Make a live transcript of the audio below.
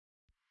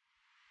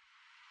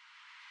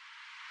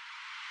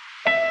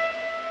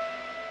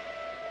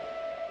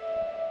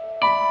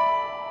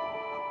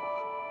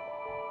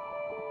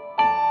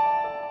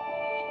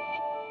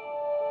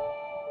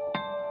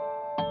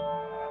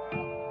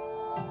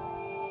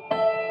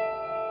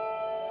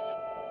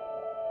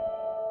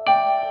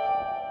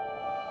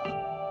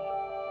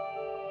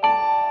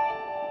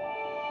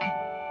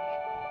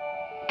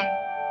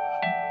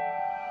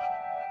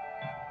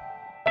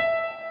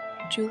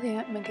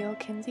Juliet McGill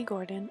Kinsey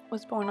Gordon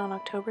was born on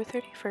October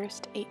 31,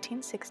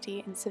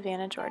 1860 in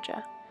Savannah,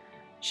 Georgia.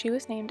 She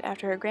was named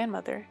after her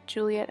grandmother,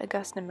 Juliet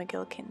Augusta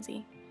McGill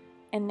Kinsey,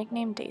 and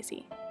nicknamed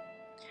Daisy.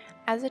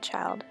 As a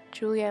child,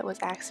 Juliet was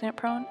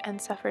accident-prone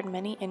and suffered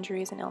many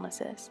injuries and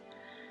illnesses.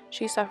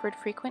 She suffered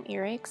frequent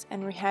earaches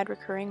and had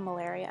recurring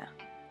malaria.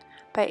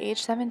 By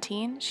age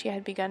 17, she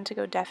had begun to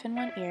go deaf in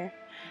one ear,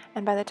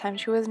 and by the time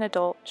she was an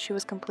adult, she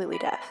was completely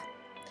deaf.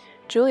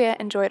 Juliet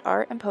enjoyed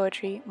art and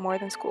poetry more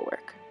than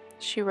schoolwork.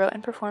 She wrote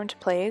and performed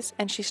plays,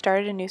 and she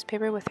started a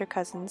newspaper with her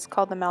cousins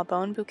called the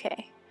Malbone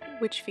Bouquet,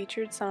 which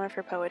featured some of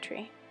her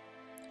poetry.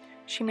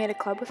 She made a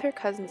club with her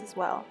cousins as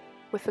well,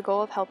 with the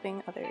goal of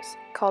helping others,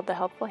 called the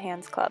Helpful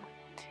Hands Club,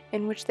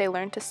 in which they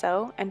learned to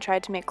sew and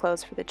tried to make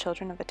clothes for the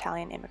children of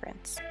Italian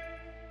immigrants.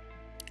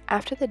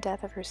 After the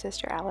death of her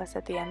sister Alice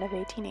at the end of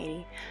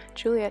 1880,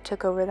 Juliet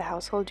took over the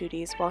household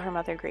duties while her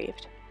mother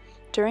grieved.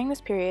 During this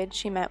period,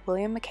 she met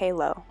William McKay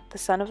Lowe, the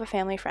son of a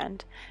family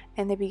friend,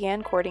 and they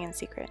began courting in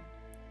secret.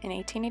 In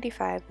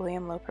 1885,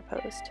 William Lowe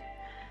proposed.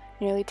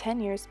 Nearly 10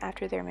 years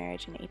after their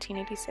marriage in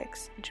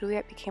 1886,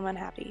 Juliet became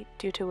unhappy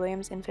due to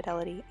William's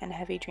infidelity and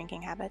heavy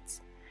drinking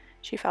habits.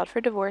 She filed for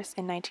divorce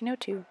in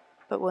 1902,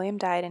 but William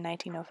died in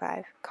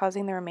 1905,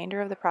 causing the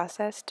remainder of the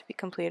process to be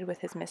completed with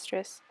his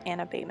mistress,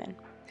 Anna Bateman,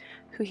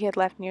 who he had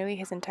left nearly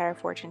his entire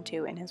fortune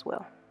to in his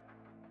will.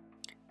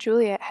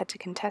 Juliet had to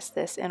contest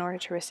this in order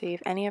to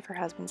receive any of her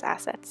husband's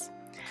assets.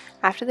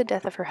 After the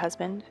death of her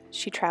husband,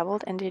 she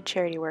traveled and did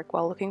charity work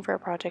while looking for a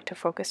project to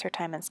focus her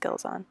time and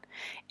skills on.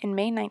 In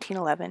May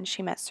 1911,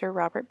 she met Sir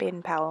Robert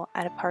Baden-Powell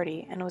at a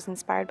party and was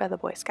inspired by the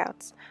Boy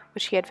Scouts,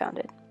 which he had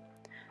founded.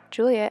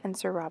 Juliet and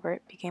Sir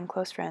Robert became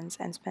close friends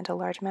and spent a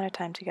large amount of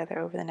time together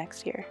over the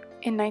next year.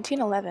 In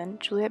 1911,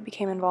 Juliet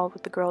became involved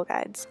with the Girl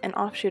Guides, an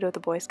offshoot of the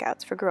Boy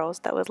Scouts for girls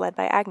that was led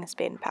by Agnes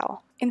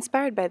Baden-Powell.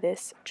 Inspired by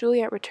this,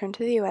 Juliet returned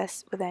to the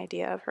U.S. with an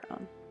idea of her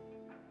own.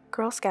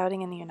 Girl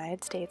Scouting in the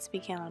United States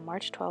began on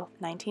March 12,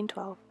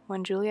 1912,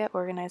 when Juliet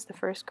organized the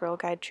first Girl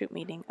Guide troop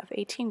meeting of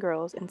 18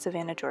 girls in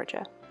Savannah,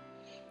 Georgia.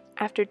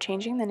 After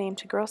changing the name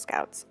to Girl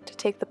Scouts to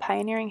take the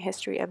pioneering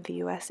history of the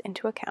U.S.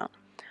 into account,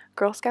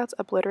 Girl Scouts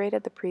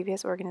obliterated the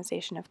previous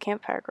organization of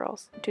Camp Fire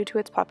Girls due to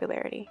its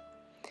popularity.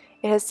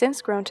 It has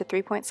since grown to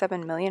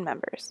 3.7 million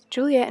members.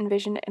 Juliet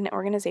envisioned an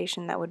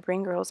organization that would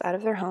bring girls out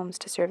of their homes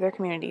to serve their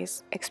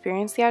communities,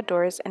 experience the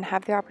outdoors, and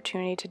have the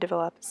opportunity to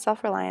develop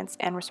self-reliance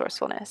and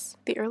resourcefulness.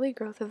 The early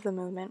growth of the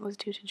movement was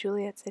due to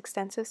Juliet's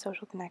extensive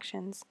social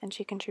connections, and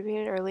she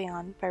contributed early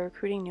on by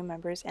recruiting new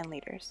members and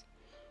leaders.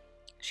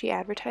 She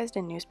advertised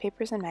in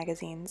newspapers and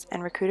magazines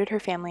and recruited her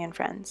family and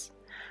friends.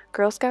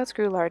 Girl Scouts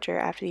grew larger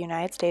after the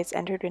United States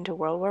entered into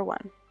World War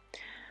I.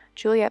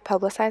 Juliet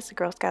publicized the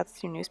Girl Scouts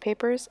through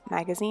newspapers,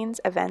 magazines,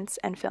 events,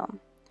 and film.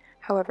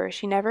 However,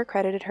 she never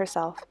credited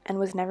herself and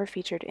was never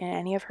featured in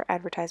any of her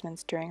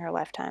advertisements during her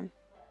lifetime.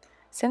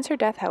 Since her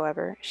death,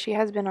 however, she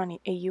has been on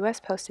a U.S.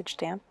 postage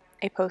stamp,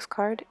 a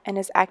postcard, and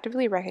is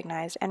actively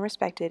recognized and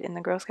respected in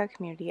the Girl Scout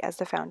community as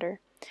the founder,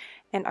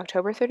 and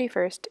October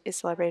 31st is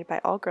celebrated by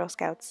all Girl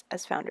Scouts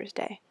as Founders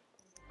Day.